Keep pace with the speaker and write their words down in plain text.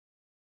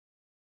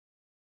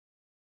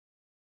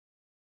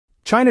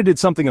China did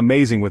something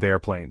amazing with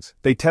airplanes.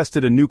 They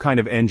tested a new kind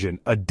of engine,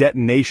 a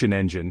detonation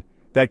engine,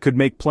 that could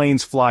make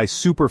planes fly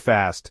super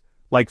fast,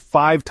 like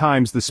 5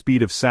 times the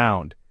speed of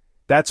sound.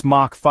 That's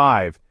Mach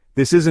 5.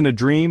 This isn't a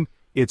dream,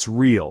 it's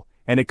real,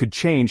 and it could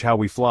change how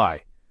we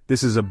fly.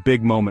 This is a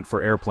big moment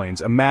for airplanes.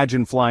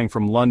 Imagine flying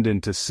from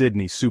London to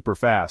Sydney super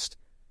fast.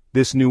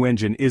 This new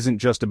engine isn't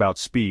just about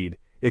speed,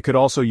 it could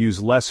also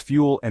use less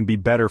fuel and be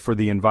better for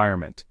the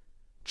environment.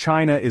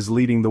 China is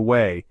leading the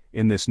way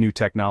in this new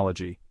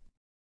technology.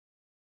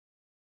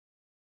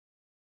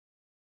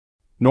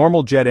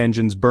 Normal jet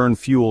engines burn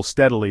fuel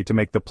steadily to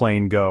make the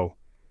plane go.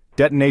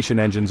 Detonation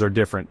engines are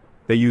different.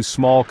 They use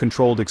small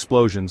controlled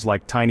explosions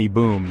like tiny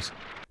booms.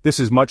 This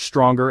is much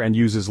stronger and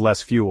uses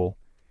less fuel.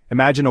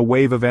 Imagine a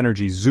wave of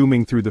energy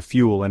zooming through the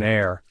fuel and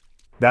air.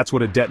 That's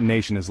what a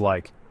detonation is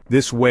like.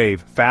 This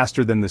wave,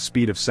 faster than the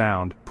speed of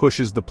sound,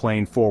 pushes the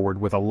plane forward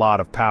with a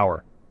lot of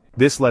power.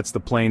 This lets the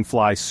plane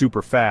fly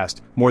super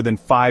fast, more than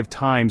 5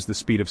 times the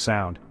speed of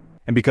sound.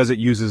 And because it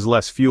uses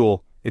less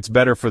fuel, it's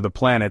better for the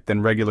planet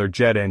than regular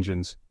jet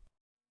engines.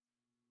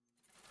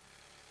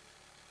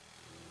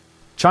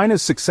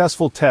 China's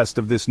successful test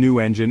of this new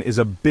engine is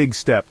a big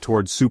step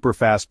towards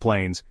super-fast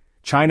planes.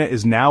 China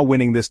is now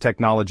winning this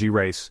technology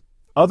race.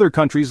 Other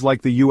countries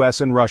like the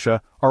US and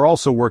Russia are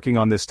also working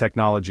on this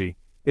technology.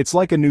 It's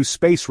like a new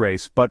space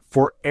race, but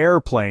for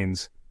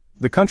airplanes.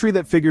 The country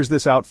that figures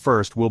this out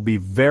first will be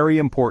very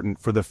important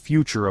for the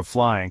future of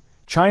flying.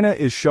 China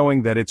is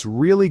showing that it's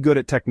really good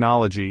at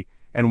technology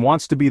and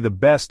wants to be the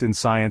best in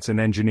science and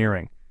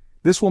engineering.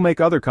 This will make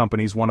other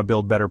companies want to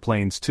build better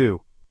planes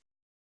too.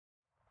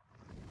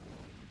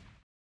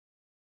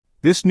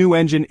 This new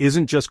engine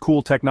isn't just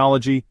cool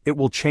technology, it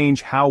will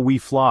change how we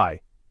fly.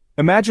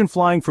 Imagine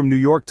flying from New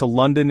York to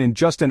London in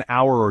just an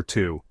hour or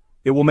 2.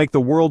 It will make the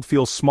world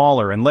feel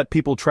smaller and let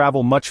people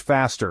travel much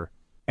faster.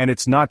 And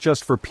it's not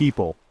just for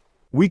people.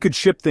 We could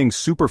ship things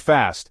super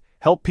fast,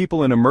 help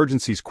people in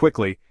emergencies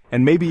quickly,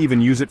 and maybe even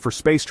use it for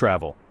space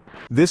travel.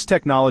 This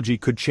technology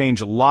could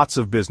change lots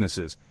of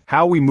businesses,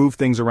 how we move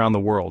things around the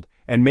world,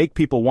 and make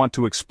people want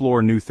to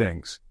explore new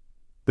things.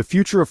 The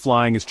future of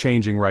flying is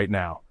changing right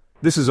now.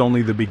 This is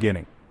only the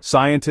beginning.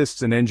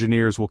 Scientists and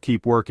engineers will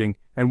keep working,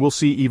 and we'll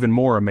see even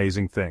more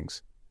amazing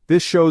things.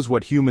 This shows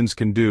what humans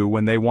can do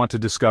when they want to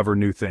discover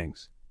new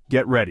things.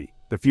 Get ready,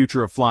 the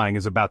future of flying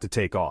is about to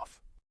take off.